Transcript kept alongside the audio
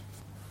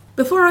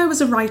Before I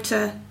was a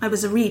writer, I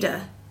was a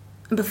reader,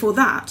 and before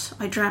that,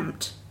 I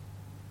dreamt.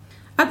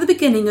 At the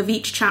beginning of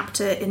each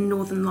chapter in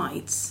Northern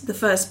Lights, the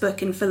first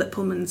book in Philip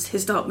Pullman's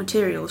His Dark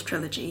Materials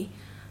trilogy,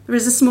 there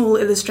is a small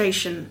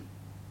illustration.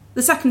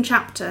 The second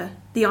chapter,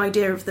 The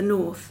Idea of the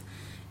North,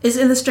 is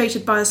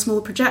illustrated by a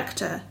small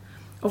projector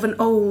of an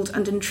old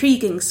and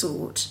intriguing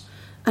sort,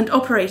 and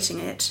operating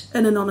it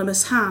an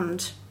anonymous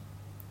hand.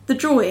 The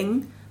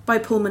drawing, by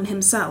Pullman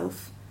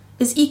himself,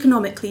 is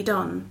economically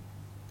done.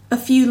 A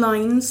few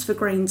lines for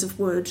grains of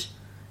wood,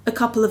 a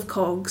couple of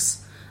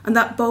cogs, and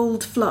that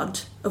bold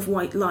flood of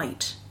white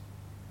light.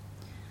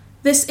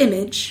 This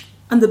image,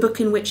 and the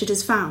book in which it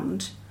is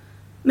found,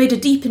 made a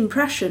deep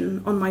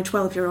impression on my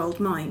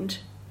 12-year-old mind.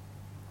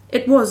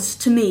 It was,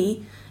 to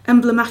me,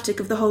 emblematic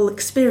of the whole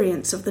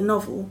experience of the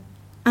novel,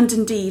 and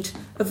indeed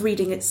of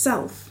reading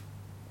itself.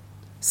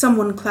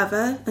 Someone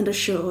clever and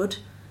assured,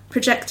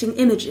 projecting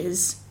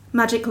images,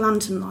 magic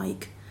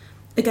lantern-like,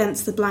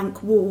 against the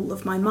blank wall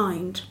of my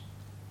mind.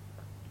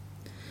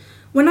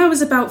 When I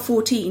was about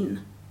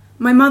 14,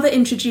 my mother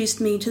introduced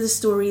me to the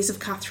stories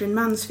of Catherine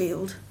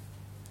Mansfield.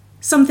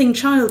 Something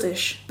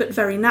childish, but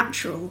very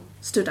natural,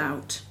 stood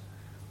out,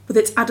 with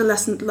its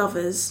adolescent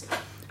lovers,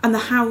 and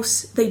the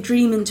house they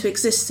dream into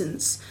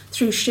existence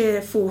through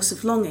sheer force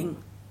of longing.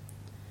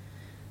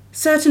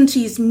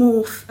 Certainties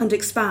morph and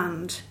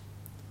expand.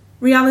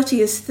 Reality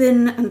is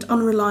thin and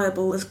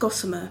unreliable as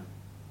gossamer.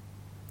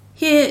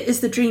 Here is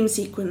the dream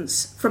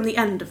sequence from the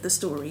end of the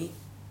story.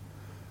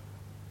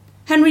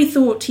 Henry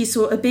thought he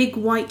saw a big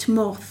white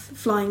moth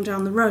flying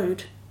down the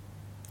road.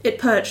 It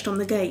perched on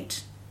the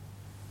gate.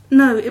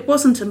 No, it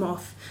wasn't a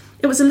moth.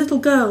 It was a little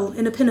girl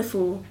in a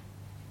pinafore.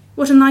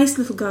 What a nice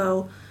little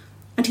girl,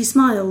 and he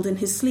smiled in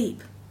his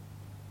sleep.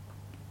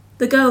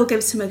 The girl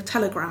gives him a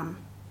telegram.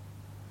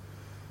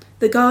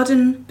 The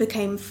garden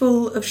became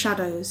full of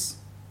shadows.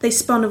 They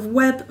spun a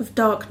web of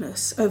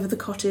darkness over the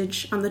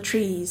cottage and the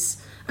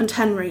trees, and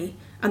Henry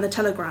and the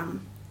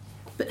telegram.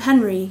 But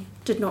Henry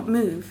did not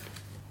move.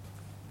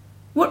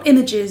 What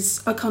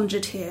images are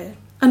conjured here,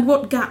 and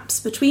what gaps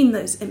between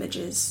those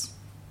images?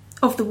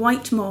 Of the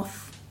white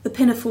moth, the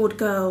pinafored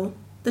girl,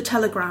 the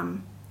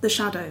telegram, the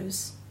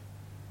shadows.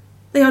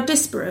 They are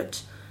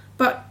disparate,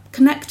 but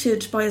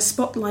connected by a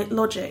spotlight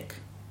logic.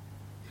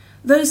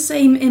 Those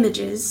same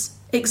images,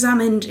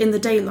 examined in the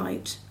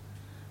daylight,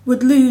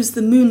 would lose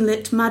the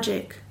moonlit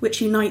magic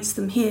which unites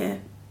them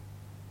here.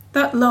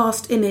 That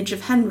last image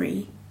of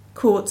Henry,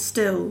 caught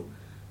still,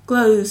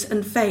 glows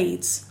and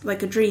fades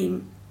like a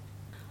dream.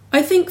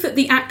 I think that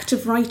the act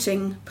of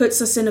writing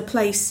puts us in a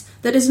place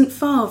that isn't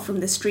far from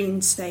this dream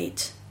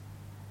state.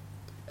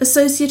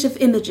 Associative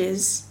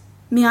images,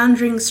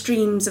 meandering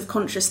streams of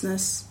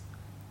consciousness,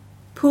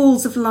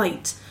 pools of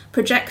light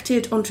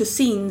projected onto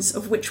scenes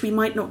of which we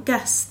might not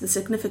guess the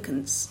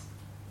significance.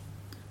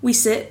 We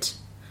sit,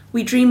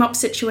 we dream up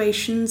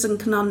situations and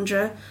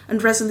conundra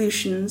and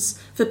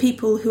resolutions for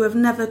people who have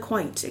never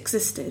quite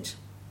existed.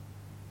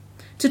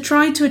 To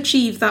try to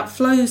achieve that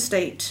flow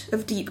state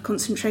of deep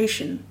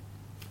concentration,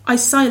 I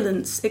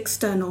silence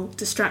external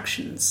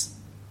distractions.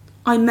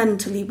 I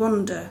mentally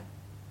wander.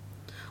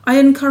 I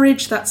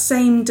encourage that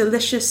same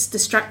delicious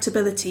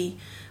distractibility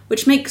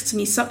which makes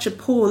me such a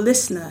poor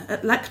listener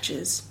at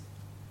lectures.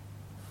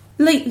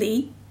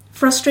 Lately,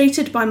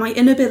 frustrated by my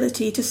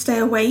inability to stay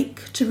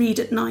awake to read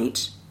at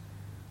night,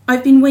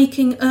 I've been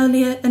waking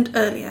earlier and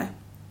earlier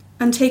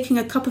and taking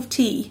a cup of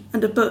tea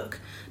and a book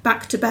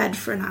back to bed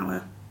for an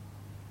hour.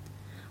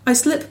 I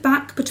slip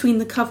back between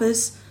the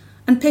covers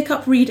and pick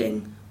up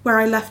reading where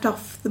I left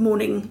off the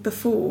morning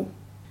before.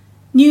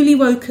 Newly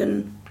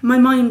woken, my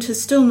mind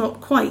has still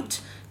not quite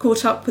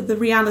caught up with the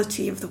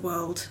reality of the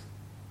world.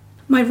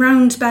 My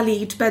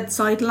round-bellied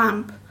bedside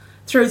lamp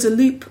throws a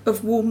loop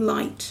of warm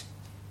light.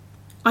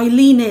 I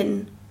lean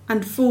in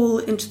and fall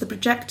into the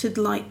projected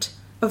light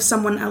of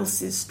someone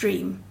else's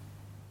dream.